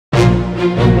Hey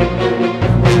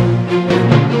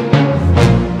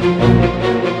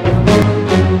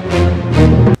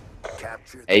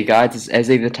guys, it's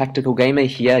Ezzie the Tactical Gamer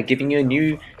here, giving you a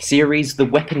new series, the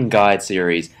Weapon Guide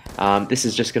series. This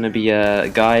is just going to be a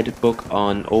guidebook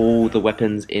on all the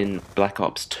weapons in Black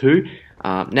Ops 2.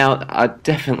 Now, I'm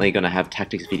definitely going to have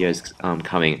tactics videos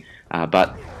coming,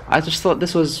 but I just thought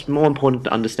this was more important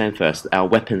to understand first, our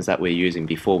weapons that we're using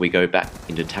before we go back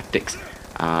into tactics.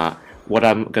 What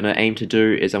I'm going to aim to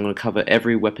do is I'm going to cover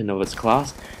every weapon of its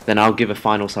class, then I'll give a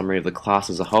final summary of the class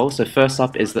as a whole. So first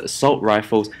up is the Assault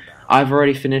Rifles. I've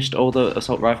already finished all the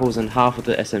Assault Rifles and half of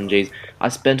the SMGs. I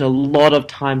spent a lot of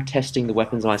time testing the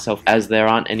weapons myself as there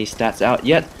aren't any stats out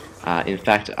yet. In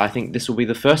fact, I think this will be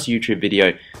the first YouTube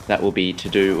video that will be to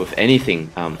do with anything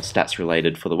stats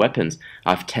related for the weapons.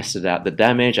 I've tested out the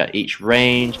damage at each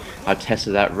range, I've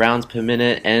tested out rounds per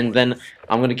minute, and then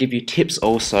I'm going to give you tips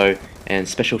also and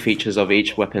special features of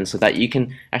each weapon so that you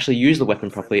can actually use the weapon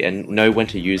properly and know when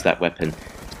to use that weapon.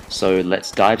 So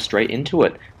let's dive straight into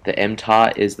it. The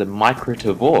MTAR is the micro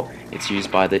Tavor. It's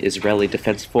used by the Israeli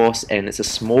Defense Force and it's a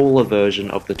smaller version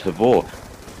of the Tavor,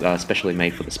 specially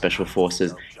made for the Special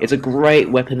Forces. It's a great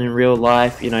weapon in real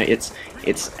life. You know, it's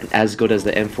as good as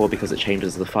the M4 because it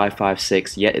changes the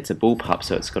 5.56, yet it's a bullpup,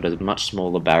 so it's got a much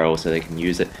smaller barrel so they can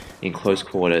use it in close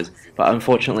quarters. But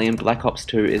unfortunately in Black Ops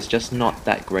 2 it's just not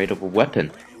that great of a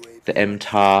weapon. The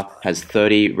MTAR has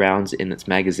 30 rounds in its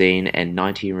magazine and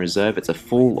 90 in reserve. It's a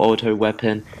full auto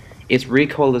weapon. Its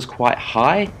recoil is quite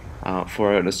high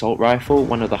for an assault rifle,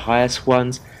 one of the highest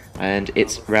ones, and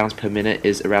its rounds per minute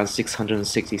is around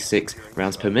 666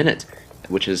 rounds per minute,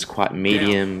 which is quite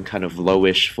medium, kind of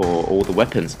lowish for all the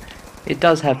weapons. It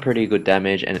does have pretty good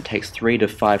damage and it takes 3 to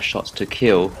 5 shots to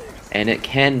kill, and it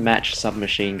can match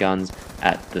submachine guns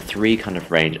at the 3 kind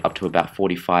of range up to about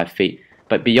 45 feet.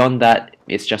 But beyond that,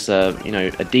 it's just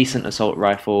a decent assault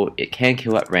rifle. It can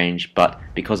kill at range, but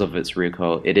because of its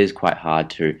recoil, it is quite hard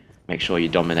to make sure you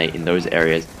dominate in those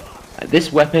areas.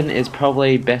 This weapon is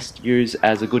probably best used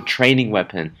as a good training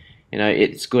weapon. You know,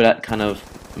 it's good at kind of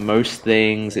most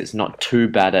things. It's not too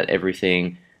bad at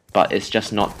everything, but it's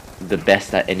just not the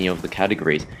best at any of the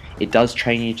categories. It does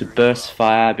train you to burst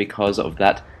fire because of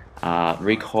that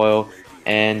recoil.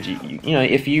 And you know,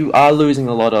 if you are losing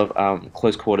a lot of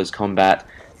close quarters combat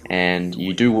and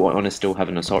you do want to still have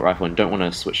an assault rifle and don't want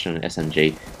to switch to an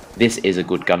SMG, this is a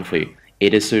good gun for you.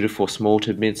 It is suited for small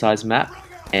to mid-sized map,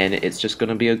 and it's just going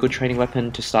to be a good training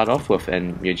weapon to start off with,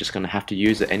 and you're just going to have to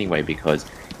use it anyway because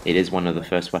it is one of the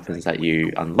first weapons that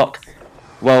you unlock.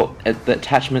 Well, the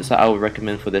attachments that I would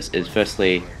recommend for this is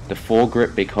firstly the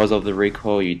foregrip. Because of the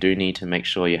recoil, you do need to make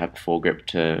sure you have a foregrip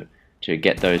to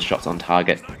get those shots on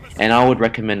target. And I would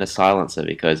recommend a silencer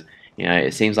because, you know,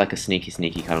 it seems like a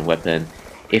sneaky kind of weapon.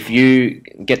 If you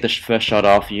get the first shot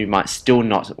off, you might still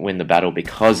not win the battle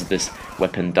because this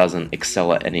weapon doesn't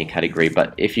excel at any category.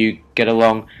 But if you get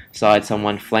alongside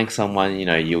someone, flank someone, you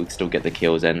know, you'll still get the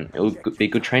kills and it'll be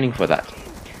good training for that.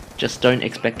 Just don't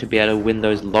expect to be able to win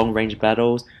those long range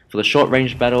battles. For the short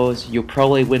range battles, you'll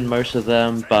probably win most of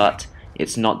them, but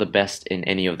it's not the best in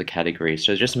any of the categories,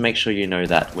 so just make sure you know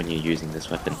that when you're using this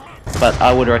weapon. But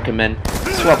I would recommend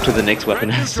swap to the next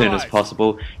weapon as soon as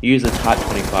possible. Use the Type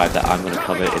 25 that I'm going to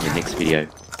cover in the next video.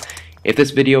 If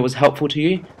this video was helpful to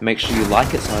you, make sure you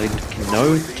like it so I can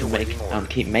know to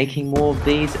keep making more of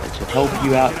these to help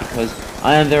you out, because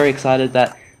I am very excited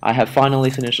that I have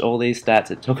finally finished all these stats.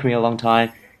 It took me a long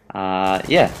time.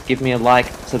 Yeah, give me a like,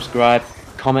 subscribe,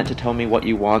 comment to tell me what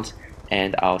you want,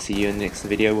 and I'll see you in the next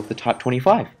video with the Type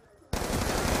 25.